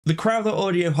The Crowther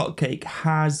Audio Hot Cake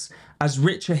has as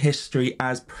rich a history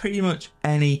as pretty much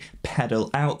any pedal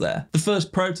out there. The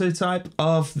first prototype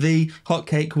of the Hot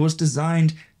Cake was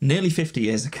designed nearly 50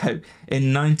 years ago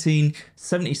in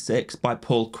 1976 by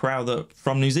Paul Crowther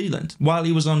from New Zealand while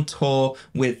he was on tour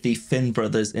with the Finn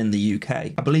Brothers in the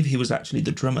UK. I believe he was actually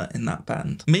the drummer in that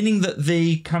band, meaning that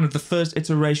the first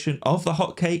iteration of the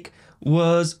Hot Cake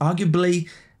was arguably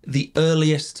the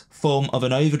earliest form of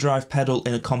an overdrive pedal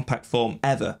in a compact form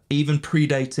ever, even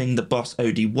predating the Boss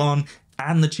OD1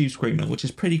 and the Tube Screamer, which is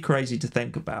pretty crazy to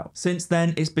think about. Since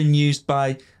then, it's been used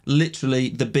by literally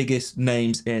the biggest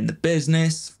names in the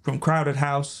business, from Crowded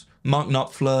House, Mark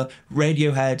Knopfler,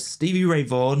 Radiohead, Stevie Ray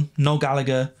Vaughan, Noel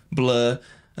Gallagher, Blur,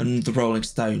 and the Rolling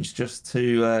Stones, just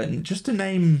to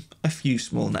name a few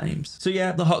small names. So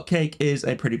yeah, the Hot Cake is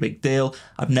a pretty big deal.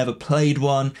 I've never played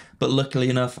one, but luckily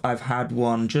enough, I've had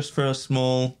one just for a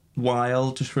small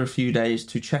while, just for a few days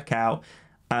to check out,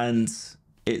 and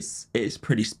it's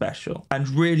pretty special and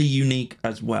really unique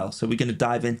as well. So we're going to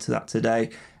dive into that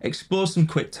today, explore some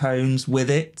quick tones with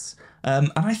it,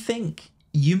 and I think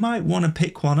you might want to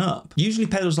pick one up. Usually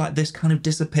pedals like this kind of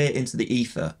disappear into the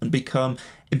ether and become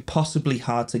impossibly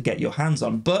hard to get your hands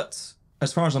on, but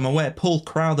as far as I'm aware, Paul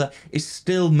Crowther is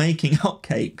still making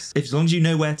hotcakes. As long as you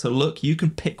know where to look, you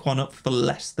can pick one up for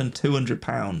less than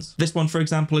 £200. This one, for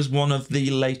example, is one of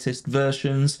the latest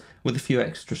versions with a few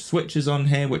extra switches on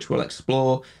here, which we'll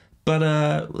explore.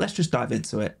 But let's just dive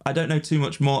into it. I don't know too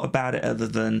much more about it other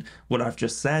than what I've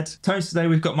just said. Tones today,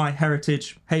 we've got my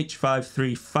Heritage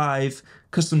H535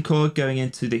 custom cord going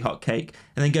into the Hot Cake,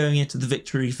 and then going into the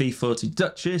Victory V40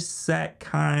 Duchess, set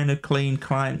kind of clean,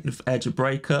 kind of edge of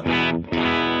breakup.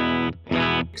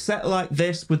 Set like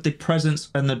this with the presence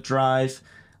and the drive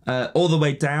all the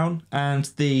way down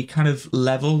and the kind of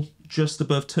level just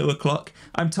above 2 o'clock.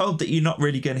 I'm told that you're not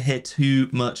really going to hear too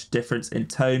much difference in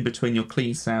tone between your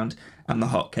clean sound and the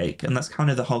Hot Cake, and that's kind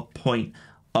of the whole point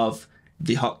of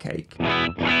the Hot Cake.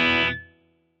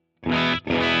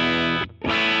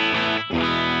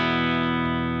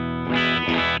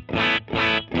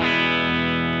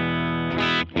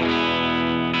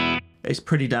 It's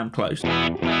pretty damn close.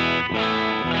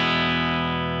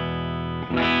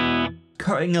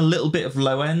 Cutting a little bit of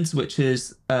low ends, which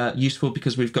is useful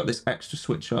because we've got this extra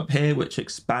switch up here which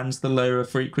expands the lower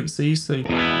frequencies. So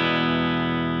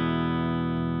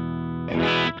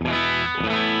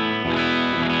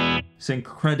it's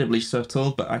incredibly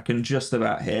subtle, but I can just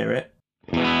about hear it.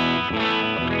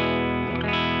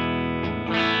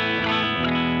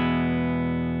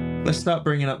 Let's start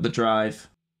bringing up the drive.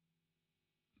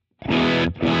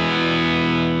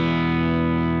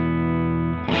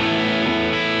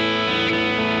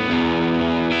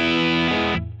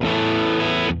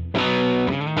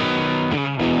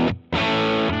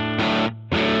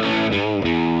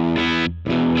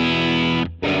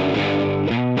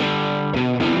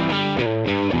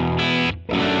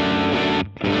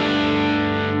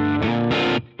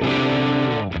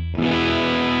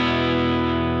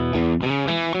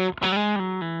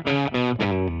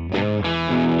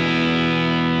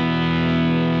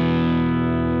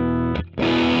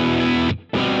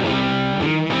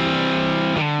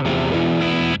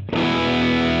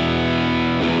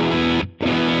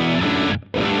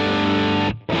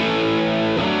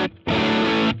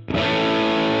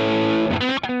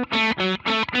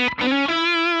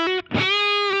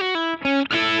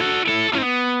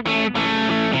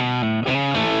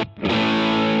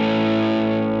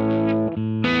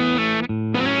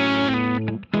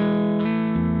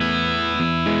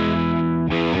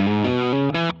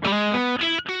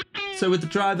 So with the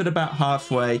drive at about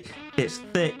halfway, it's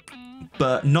thick,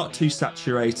 but not too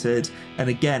saturated. And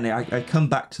again, I come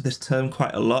back to this term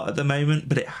quite a lot at the moment,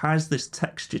 but it has this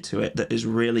texture to it that is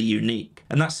really unique.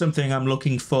 And that's something I'm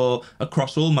looking for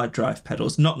across all my drive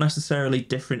pedals, not necessarily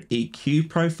different EQ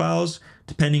profiles,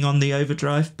 depending on the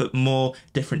overdrive, but more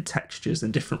different textures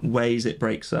and different ways it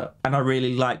breaks up. And I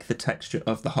really like the texture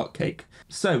of the Hot Cake.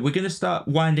 So we're going to start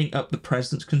winding up the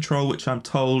presence control, which I'm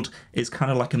told is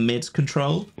kind of like a mids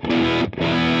control.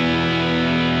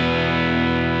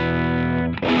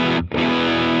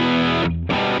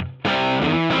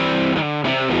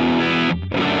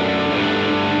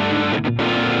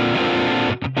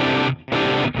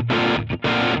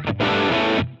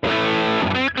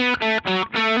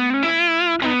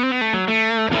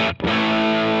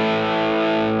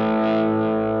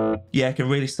 Yeah, I can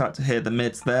really start to hear the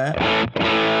mids there.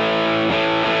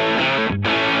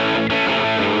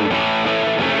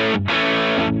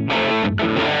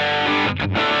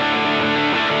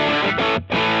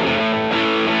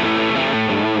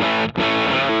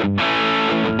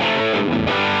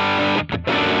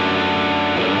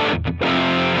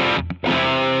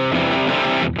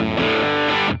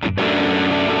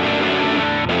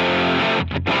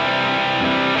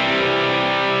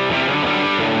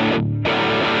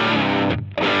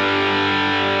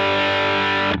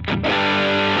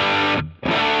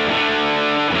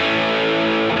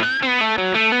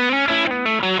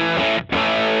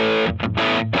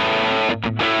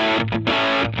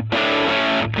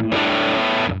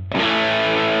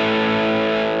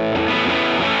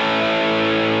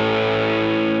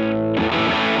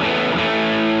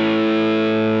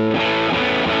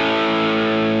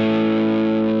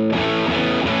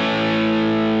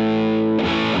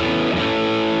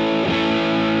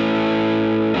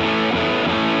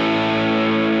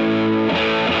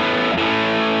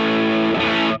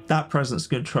 presence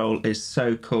control is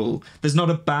so cool. There's not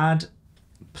a bad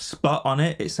spot on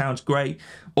it. It sounds great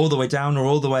all the way down or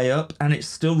all the way up, and it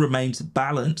still remains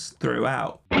balanced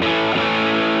throughout.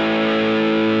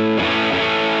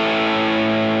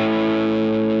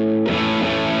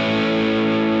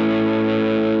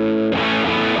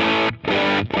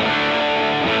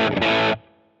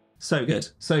 So good,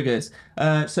 so good.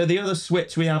 So the other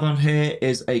switch we have on here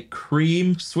is a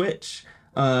cream switch.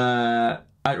 I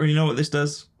don't really know what this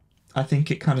does. I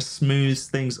think it kind of smooths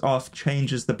things off,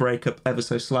 changes the breakup ever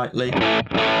so slightly.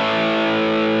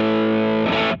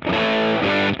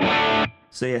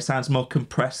 So yeah, sounds more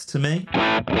compressed to me.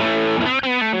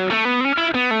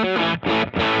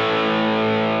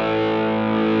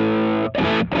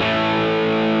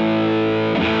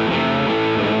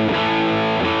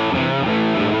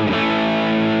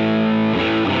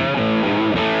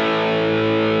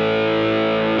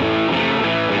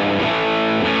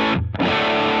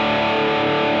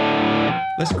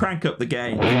 Let's crank up the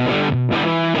gain.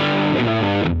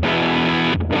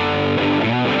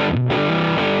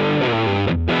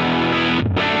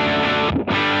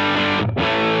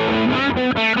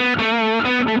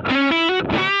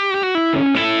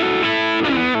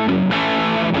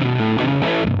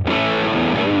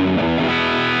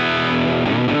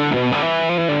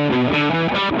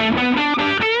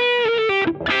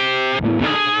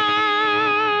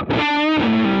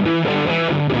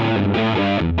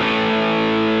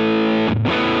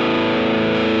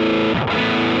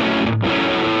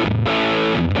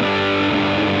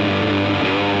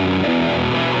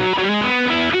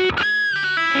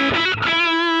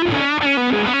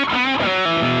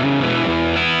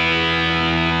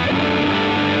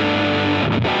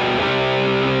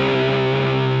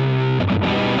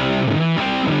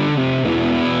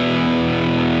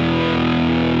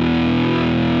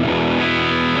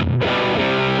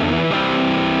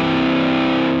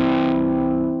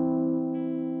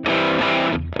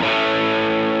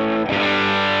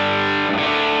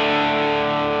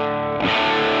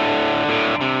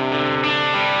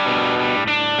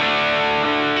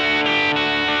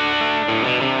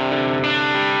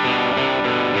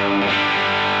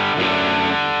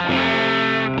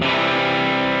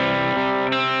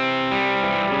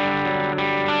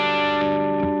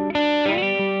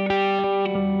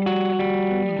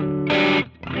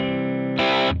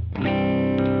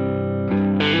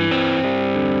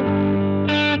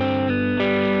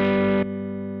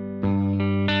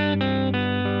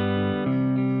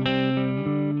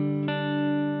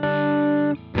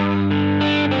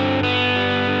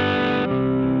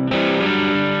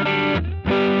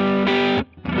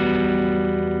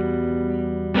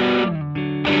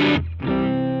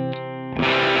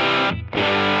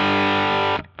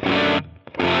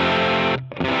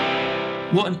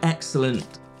 What an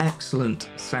excellent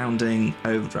sounding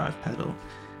overdrive pedal.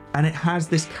 And it has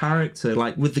this character,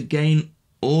 like with the gain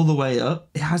all the way up,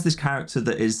 it has this character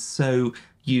that is so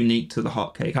unique to the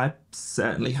hotcake. I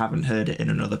certainly haven't heard it in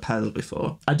another pedal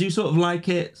before. I do sort of like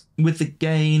it with the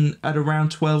gain at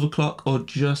around 12 o'clock or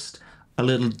just a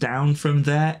little down from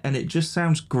there, and it just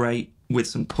sounds great with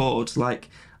some chords. Like,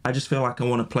 I just feel like I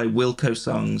want to play Wilco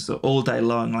songs all day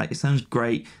long. Like, it sounds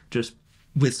great just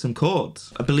with some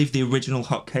chords. I believe the original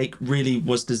hotcake really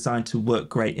was designed to work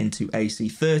great into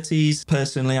AC30s.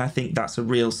 Personally, I think that's a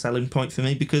real selling point for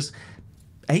me because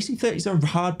AC30s are a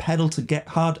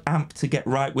hard amp to get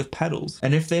right with pedals.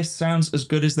 And if this sounds as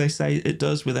good as they say it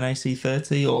does with an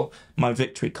AC30 or my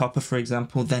Victory Copper, for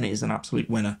example, then it is an absolute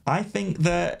winner. I think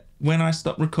that when I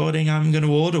stop recording, I'm going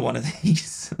to order one of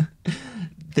these.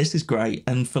 This is great,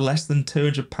 and for less than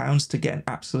 £200 to get an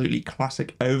absolutely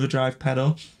classic overdrive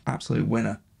pedal, absolute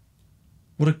winner.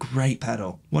 What a great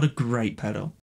pedal. What a great pedal.